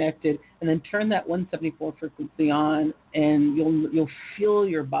system connected, and then turn that 174 frequency on, and you'll feel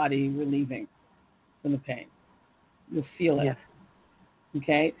your body relieving from the pain. You'll feel it. Yes.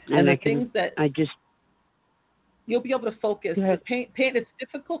 Okay? And the things that I just you'll be able to focus. The pain, it's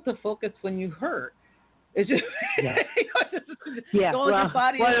difficult to focus when you hurt. It's just Well,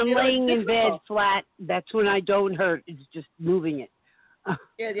 body, when I'm laying in bed flat, that's when I don't hurt. It's just moving it.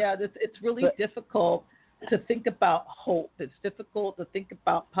 It's really difficult to think about hope. It's difficult to think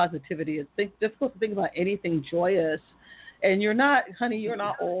about positivity. It's difficult to think about anything joyous. And you're not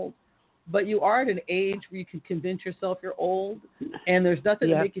old, but you are at an age where you can convince yourself you're old, and there's nothing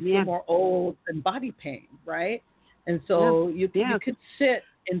to make you feel more old than body pain, right? And so you could sit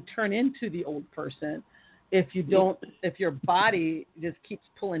and turn into the old person if you don't, if your body just keeps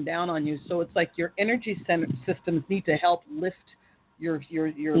pulling down on you. So it's like your energy systems need to help lift your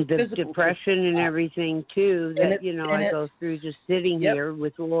the physical depression and everything too that I go through just sitting here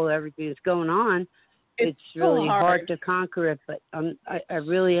with everything that's going on. It's really hard to conquer it, but I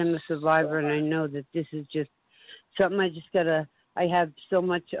really am a survivor, and I know that this is just something I have so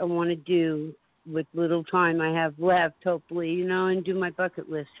much I want to do with little time I have left, hopefully, and do my bucket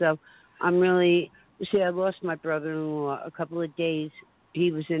list. So I'm really, I lost my brother-in-law a couple of days.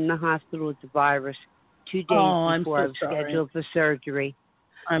 He was in the hospital with the virus 2 days before I was scheduled for surgery.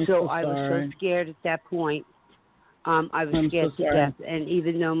 I was so scared at that point. I was scared to death. And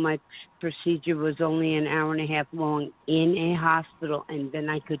even though my procedure was only an hour and a half long in a hospital, and then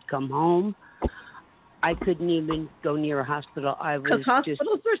I could come home, I couldn't even go near a hospital. I was just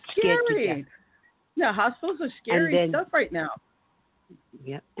hospitals are scared to death. Yeah, hospitals are scary stuff right now.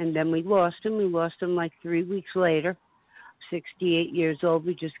 Yeah, and then we lost him. We lost him like 3 weeks later. 68 years old.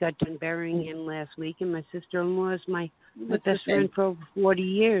 We just got done burying him last week, and my sister-in-law is my best friend for over 40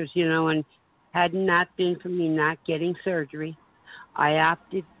 years, and had not been for me not getting surgery, I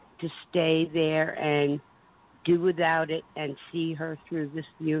opted to stay there and do without it and see her through this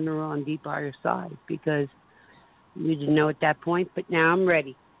funeral and be by her side, because we didn't know at that point, but now I'm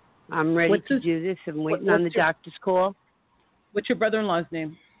ready. I'm ready to do this. I'm waiting on the doctor's call. What's your brother-in-law's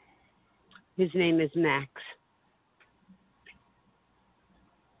name? His name is Max.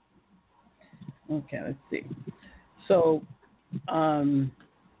 Okay, let's see. So, oh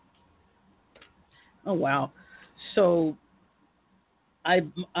wow. So,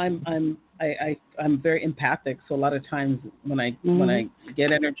 I'm very empathic. So a lot of times when I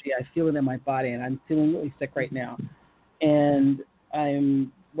get energy, I feel it in my body, and I'm feeling really sick right now. And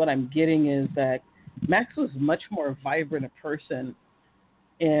what I'm getting is that Max was much more vibrant a person,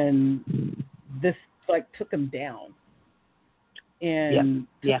 and this took him down. And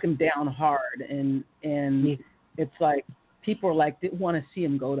took him down hard, and it's like people are like didn't want to see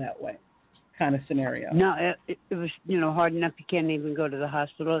him go that way, kind of scenario. No, it was hard enough. You can't even go to the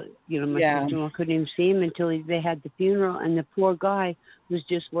hospital. My sister-in-law couldn't even see him until they had the funeral, and the poor guy was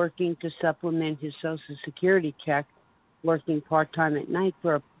just working to supplement his Social Security check, working part-time at night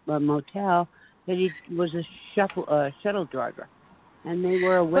for a motel that he was a shuttle driver, and they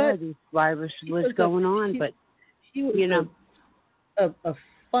were aware this virus was going on, but he was a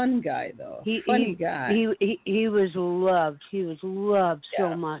fun guy, though. Funny guy. He was loved. He was loved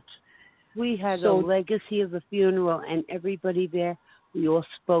so much. We had a legacy of a funeral, and everybody there, we all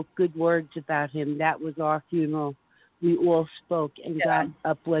spoke good words about him. That was our funeral. We all spoke and got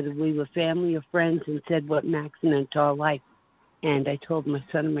up, whether we were family or friends, and said what Max meant to our life. And I told my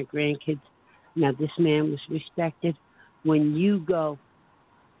son and my grandkids, now this man was respected. When you go,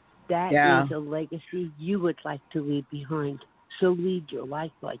 that is a legacy you would like to leave behind. So lead your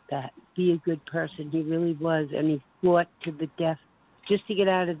life like that. Be a good person. He really was, and he fought to the death just to get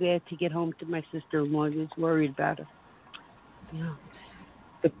out of there, to get home to my sister-in-law. He was worried about her. Yeah.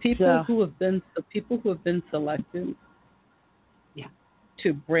 The people who have been selected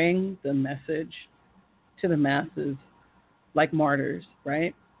to bring the message to the masses, like martyrs,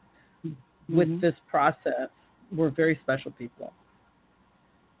 right? Mm-hmm. With this process, were very special people,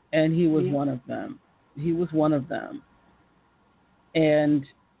 and he was one of them. He was one of them. And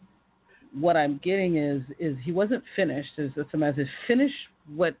what I'm getting is he wasn't finished. Finish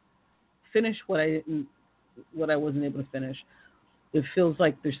what I wasn't able to finish. It feels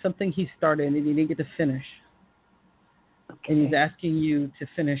like there's something he started and he didn't get to finish. Okay. And he's asking you to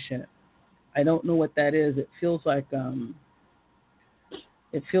finish it. I don't know what that is. It feels like a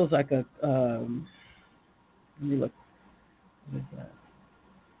let me look. What is that?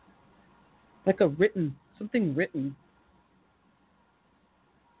 Like a written, something written.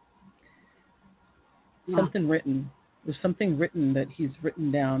 Something written. There's something written that he's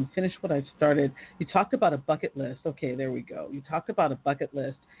written down. Finish what I've started. You talked about a bucket list. Okay, there we go. You talked about a bucket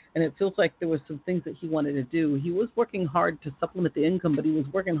list, and it feels like there was some things that he wanted to do. He was working hard to supplement the income, but he was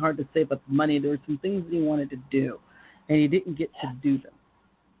working hard to save up the money. There were some things that he wanted to do, and he didn't get to do them.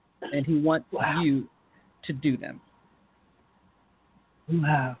 And he wants you to do them.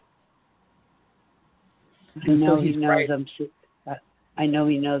 Wow. I And know so he he's knows right. I know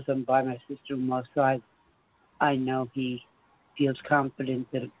he knows I'm by my sister-in-law's side. I know he feels confident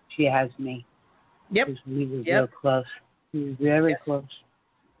that she has me. Yep. Because we were real close. We were very close.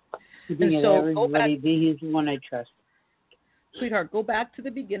 I think And so everybody he's the one I trust. Sweetheart, go back to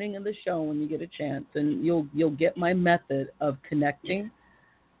the beginning of the show when you get a chance, and you'll get my method of connecting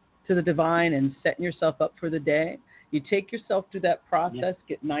to the divine and setting yourself up for the day. You take yourself through that process,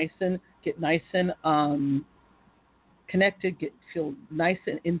 get nice and connected, feel nice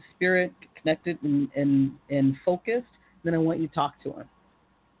and in spirit, connected and focused. Then I want you to talk to him.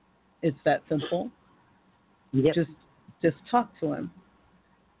 It's that simple. Yep. Just talk to him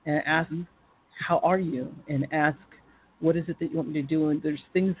and ask, how are you? And ask, what is it that you want me to do? And there's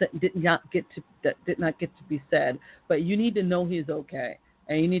things that did not get to be said, but you need to know he's okay.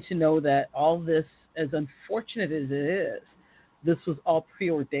 And you need to know that all this, as unfortunate as it is, this was all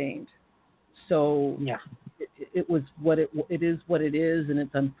preordained. So it was what it is what it is, and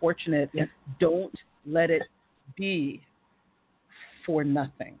it's unfortunate. Yeah. Don't let it be for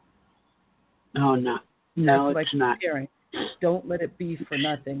nothing. Oh, no. No, That's it's not. Hearing. Don't let it be for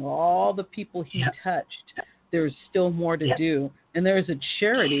nothing. All the people he touched, there's still more to do. And there's a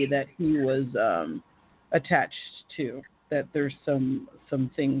charity that he was attached to, that there's some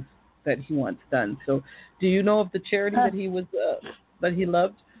things that he wants done. So do you know of the charity that he was that he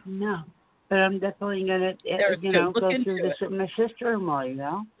loved? No. But I'm definitely going to go through this with my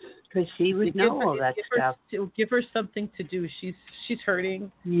sister-in-law, because she would know all that stuff. Give her something to do. She's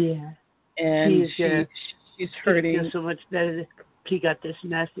hurting. Yeah. And she's hurting. She feels so much better. She got this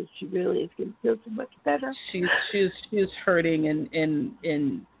message. She really is going to feel so much better. She's hurting,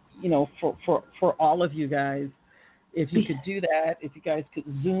 and for all of you guys, if you could do that, if you guys could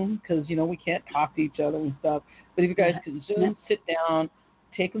Zoom, because we can't talk to each other and stuff, but if you guys could Zoom, sit down,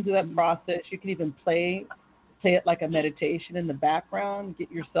 take them through that process. You can even play it like a meditation in the background. Get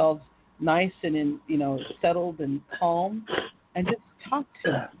yourselves nice and settled and calm, and just talk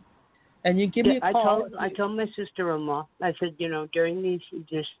to them. And you give me a call. I told my sister-in-law. I said, during these,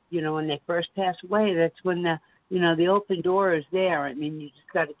 when they first pass away, that's when the open door is there. I mean, you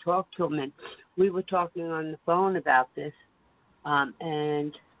just got to talk to them. And we were talking on the phone about this,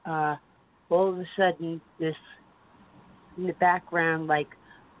 and all of a sudden, this in the background, like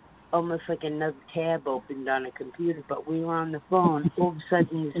almost like another tab opened on a computer, but we were on the phone. All of a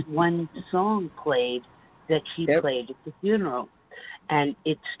sudden, this one song played that she played at the funeral. And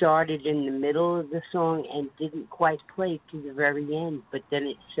it started in the middle of the song and didn't quite play to the very end, but then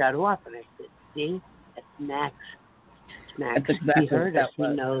it shut off. And I said, see, that's Max. Max. That's exactly he heard us. He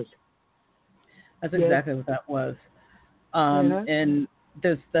knows. That's exactly what that was. And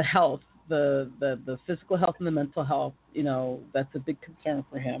there's the health, the physical health and the mental health, that's a big concern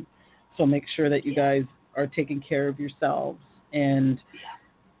for him. So make sure that you guys are taking care of yourselves. And,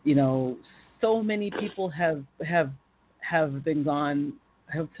 so many people have been gone,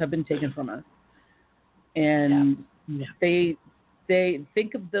 have been taken from us. And they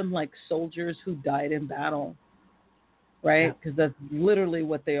think of them like soldiers who died in battle, right? Because that's literally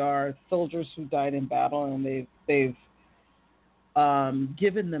what they are, soldiers who died in battle, and they've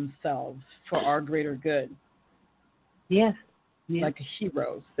given themselves for our greater good. Yes. Like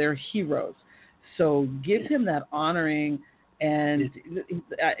heroes. They're heroes. So give him that honoring. And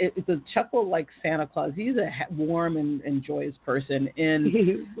it's a chuckle like Santa Claus. He's a warm and joyous person. And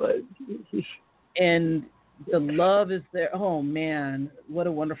the love is there. Oh man, what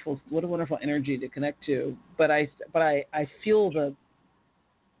a wonderful energy to connect to. But I feel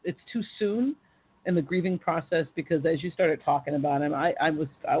it's too soon in the grieving process, because as you started talking about him, I was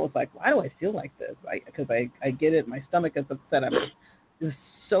like, why do I feel like this? Because I get it. My stomach is upset. It's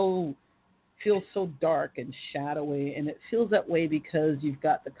so. Feels so dark and shadowy, and it feels that way because you've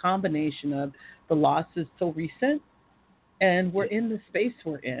got the combination of the loss is so recent, and we're in the space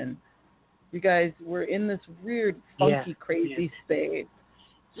we're in, You guys, we're in this weird, funky, crazy space.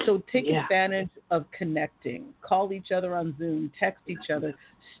 So take advantage of connecting. Call each other on Zoom. Text each other.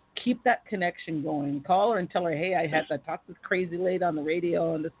 Keep that connection going. Call her and tell her, hey, I talked to this crazy lady on the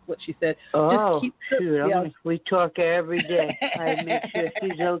radio, and this is what she said. We talk every day. I make sure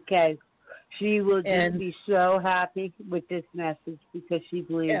she's okay. She will just be so happy with this message because she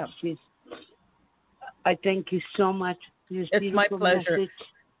believes I thank you so much. It's my pleasure. Message.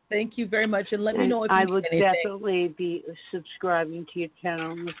 Thank you very much, and let me know if I you would need anything. definitely be subscribing to your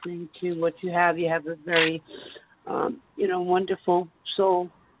channel and listening to what you have. You have a very, wonderful soul,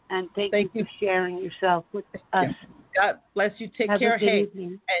 and thank you for sharing yourself with us. God bless you. Take care. Hey,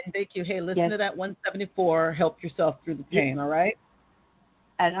 evening. And thank you. Hey, listen to that 174. Help yourself through the pain. All right.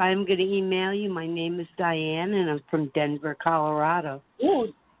 And I'm going to email you. My name is Diane, and I'm from Denver, Colorado.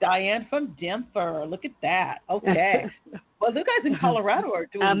 Ooh, Diane from Denver. Look at that. Okay. Well, the guys in Colorado are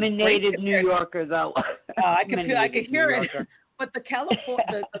doing. I'm a native New Yorker, though. I could hear it. But the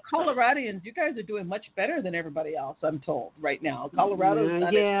Coloradans, you guys are doing much better than everybody else. I'm told right now. Colorado's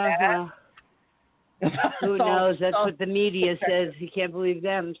not as bad. Who knows? That's what the media says. You can't believe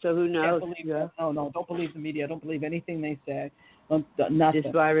them, so who knows? No, don't believe the media. Don't believe anything they say. Nothing.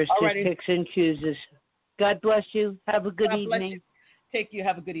 This virus just picks and chooses. God bless you. Have a good evening. You.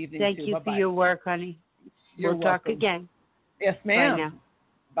 Have a good evening. Thank you for your work, honey. We'll talk again. Yes, ma'am. Bye now.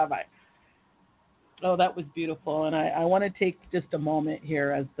 Bye-bye. Oh, that was beautiful, and I want to take just a moment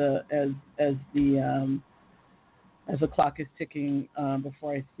here as the clock is ticking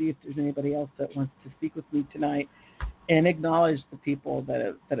before I see if there's anybody else that wants to speak with me tonight, and acknowledge the people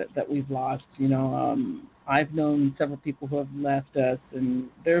that we've lost. I've known several people who have left us, and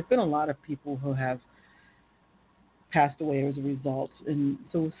there have been a lot of people who have passed away as a result. And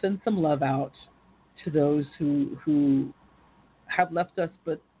so send some love out to those who have left us,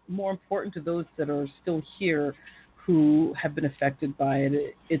 but more important to those that are still here who have been affected by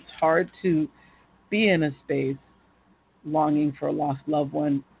it. It's hard to be in a space longing for a lost loved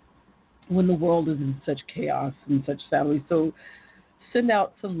one when the world is in such chaos and such sadness. So send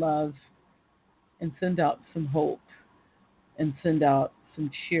out some love and send out some hope and send out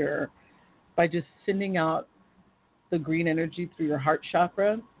some cheer by just sending out the green energy through your heart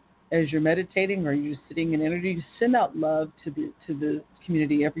chakra as you're meditating or you're sitting in energy. Just send out love to the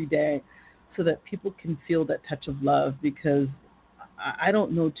community every day so that people can feel that touch of love, because I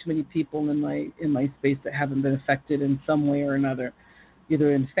don't know too many people in my space that haven't been affected in some way or another,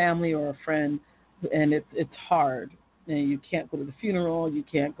 either in family or a friend, and it's hard. And you can't go to the funeral, you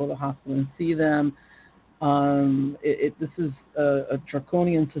can't go to the hospital and see them. This is a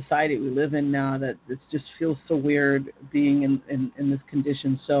draconian society we live in now that it just feels so weird being in this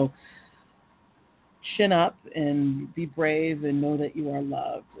condition. So chin up and be brave and know that you are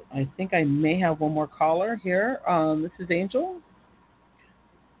loved. I think I may have one more caller here. This is Angel.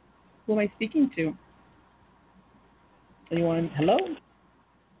 Who am I speaking to? Anyone? Hello?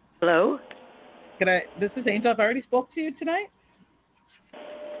 Hello? This is Angel. I've already spoke to you tonight.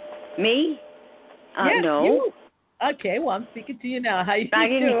 Me? Yes, no. You. Okay, well, I'm speaking to you now. How you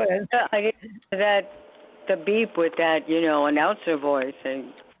doing? I didn't the beep with that, announcer voice and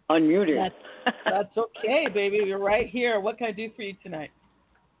unmuted. That's okay, baby. You're right here. What can I do for you tonight?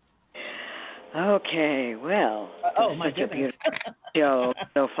 Okay, well, my such a beautiful show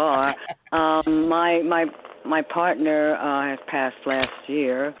so far. My partner has passed last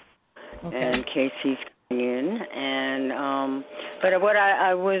year, and Casey's coming in, and but what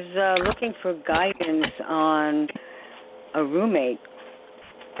I was looking for guidance on a roommate.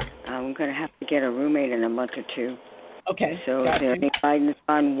 I'm going to have to get a roommate in a month or two. Okay. So is there any guidance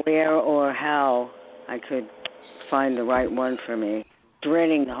on where or how I could find the right one for me?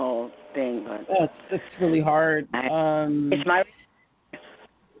 Dreading the whole thing, but it's really hard. It's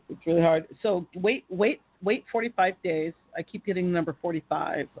really hard. So wait 45 days. I keep getting number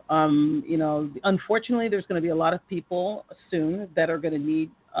 45. Unfortunately, there's going to be a lot of people soon that are going to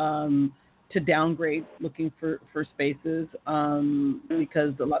need to downgrade looking for spaces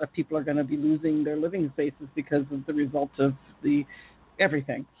because a lot of people are going to be losing their living spaces because of the result of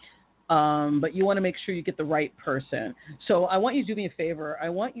everything. But you want to make sure you get the right person. So I want you to do me a favor. I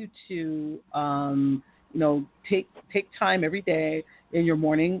want you to, take time every day in your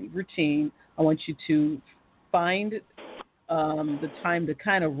morning routine. I want you to find the time to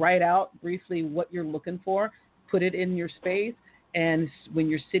kind of write out briefly what you're looking for, put it in your space, and when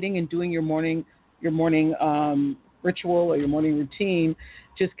you're sitting and doing your morning ritual or your morning routine,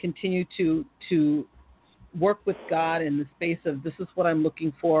 just continue to work with God in the space of this is what I'm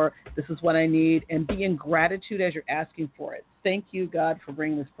looking for, this is what I need, and be in gratitude as you're asking for it. thank you, God, for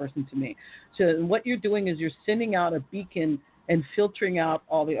bringing this person to me. So and what you're doing is you're sending out a beacon and filtering out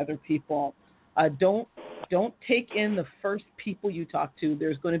all the other people. Don't take in the first people you talk to.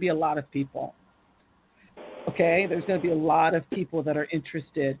 There's going to be a lot of people. Okay, there's going to be a lot of people that are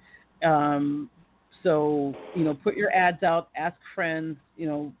interested. So, put your ads out, ask friends,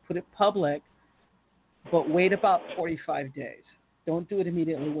 put it public, but wait about 45 days. Don't do it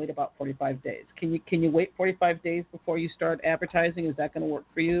immediately. Wait about 45 days. Can you wait 45 days before you start advertising? Is that going to work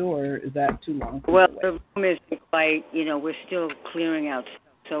for you, or is that too long? Well, the room isn't quite, we're still clearing out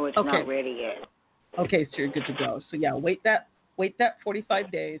stuff, so it's not ready yet. Okay, so you're good to go. So yeah, wait that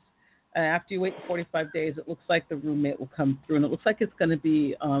 45 days. And after you wait 45 days, it looks like the roommate will come through, and it looks like it's going to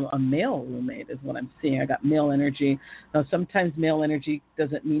be a male roommate is what I'm seeing. I got male energy. Now, sometimes male energy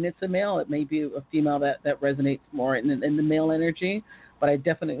doesn't mean it's a male. It may be a female that resonates more in the male energy, but I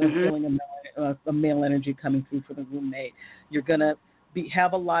definitely am feeling a male energy coming through for the roommate. You're going to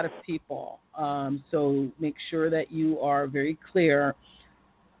have a lot of people, so make sure that you are very clear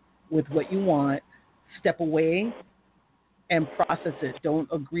with what you want. Step away and process it. Don't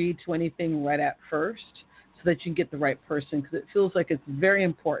agree to anything right at first so that you can get the right person, because it feels like it's very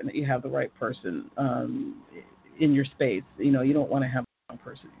important that you have the right person in your space. You don't want to have the wrong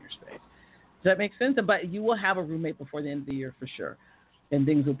person in your space. Does that make sense? But you will have a roommate before the end of the year for sure, and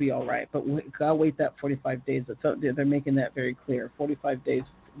things will be all right. But I'll wait that 45 days. They're making that very clear. 45 days,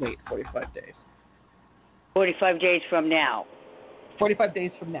 wait 45 days. 45 days from now. 45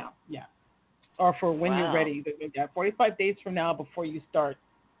 days from now, yeah. Or for when you're ready. 45 days from now before you start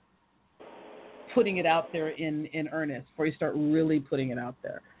putting it out there in earnest, before you start really putting it out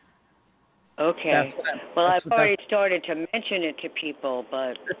there. Okay. I've already started to mention it to people,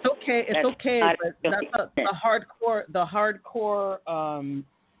 but it's okay. It's okay, but that's the hardcore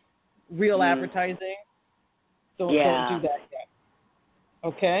real advertising. Don't do that yet.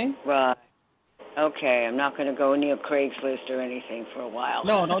 Okay. Right. Okay, I'm not going to go near Craigslist or anything for a while.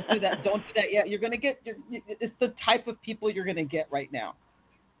 No, don't do that. Don't do that yet. You're going to get. It's the type of people you're going to get right now.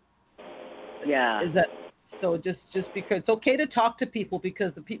 Yeah. Is that so? Just because it's okay to talk to people,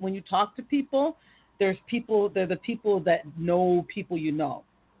 because when you talk to people, they're the people that know people you know,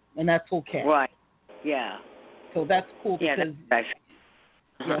 and that's okay. Right. Yeah. So that's cool because.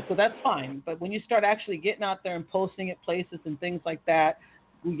 Yeah, so that's fine. But when you start actually getting out there and posting at places and things like that.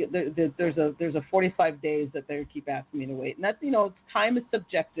 There's a 45 days that they keep asking me to wait, and that's time is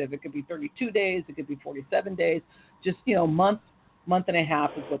subjective. It could be 32 days, it could be 47 days, just month and a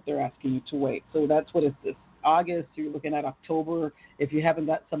half is what they're asking you to wait. So that's what it's this August. So you're looking at October. If you haven't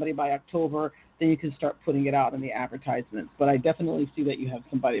got somebody by October, then you can start putting it out in the advertisements. But I definitely see that you have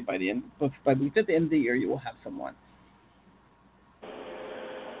somebody by the end. At the end of the year, you will have someone.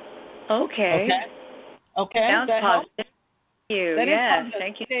 Okay. Sounds positive.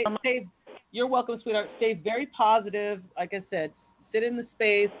 Thank you so much. You're welcome, sweetheart. Stay very positive. Like I said, sit in the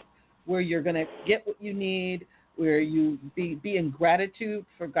space where you're going to get what you need, where you be in gratitude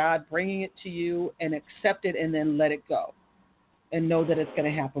for God bringing it to you, and accept it, and then let it go. And know that it's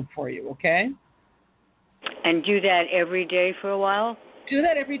going to happen for you, okay? And do that every day for a while? Do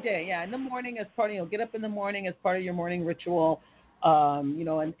that every day, yeah. In the morning as part of, get up in the morning as part of your morning ritual,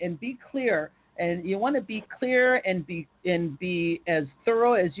 and be clear. And you want to be clear and be as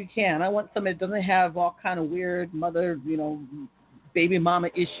thorough as you can. I want somebody that doesn't have all kind of weird mother, baby mama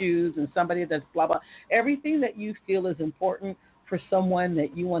issues, and somebody that's blah blah. Everything that you feel is important for someone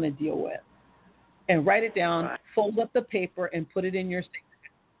that you want to deal with, and write it down. Right. Fold up the paper and put it in your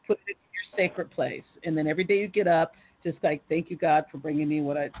sacred place. And then every day you get up, just like, thank you, God, for bringing me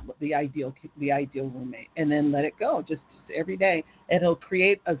the ideal roommate, and then let it go. Just every day, it'll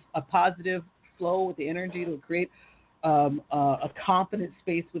create a positive flow with the energy. It'll create a confident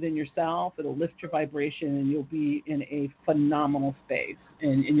space within yourself. It'll lift your vibration, and you'll be in a phenomenal space,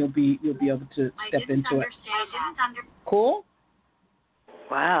 and you'll be able to step into it. Cool.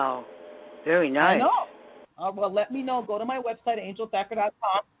 Wow, very nice. I know. Well, let me know. Go to my website,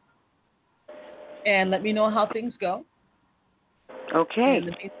 angelthacker.com, and let me know how things go. Okay. And in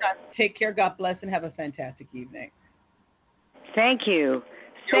the meantime, take care. God bless, and have a fantastic evening. Thank you.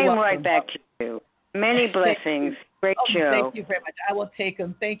 You're Same welcome. right back to you. Many blessings. Great show. Thank you very much. I will take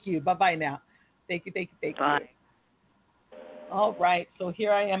them. Thank you. Bye-bye now. Thank you. Bye. All right. So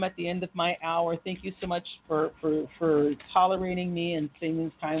here I am at the end of my hour. Thank you so much for tolerating me and spending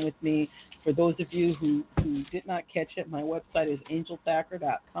this time with me. For those of you who did not catch it, my website is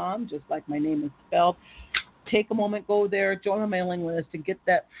angelthacker.com, just like my name is spelled. Take a moment, go there, join my mailing list, and get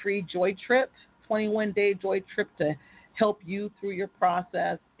that free joy trip, 21-day joy trip to help you through your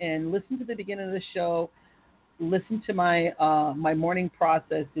process. And listen to the beginning of the show. listen to my my morning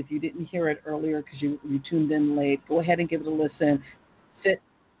process. If you didn't hear it earlier because you tuned in late, go ahead and give it a listen. Sit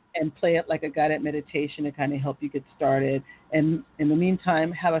and play it like a guided meditation to kind of help you get started. And in the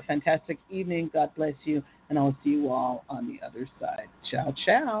meantime, have a fantastic evening. God bless you, and I'll see you all on the other side. Ciao,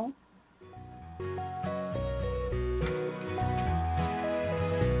 ciao.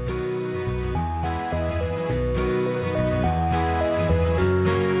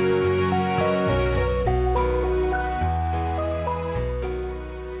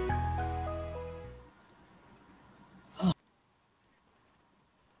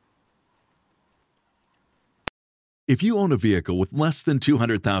 If you own a vehicle with less than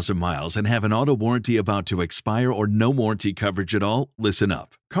 200,000 miles and have an auto warranty about to expire or no warranty coverage at all, listen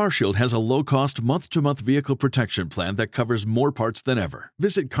up. CarShield has a low-cost month-to-month vehicle protection plan that covers more parts than ever.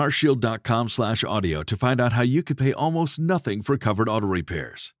 Visit carshield.com/audio to find out how you could pay almost nothing for covered auto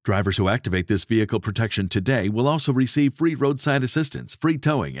repairs. Drivers who activate this vehicle protection today will also receive free roadside assistance, free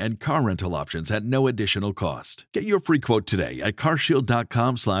towing, and car rental options at no additional cost. Get your free quote today at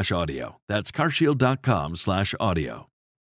carshield.com/audio. That's carshield.com/audio.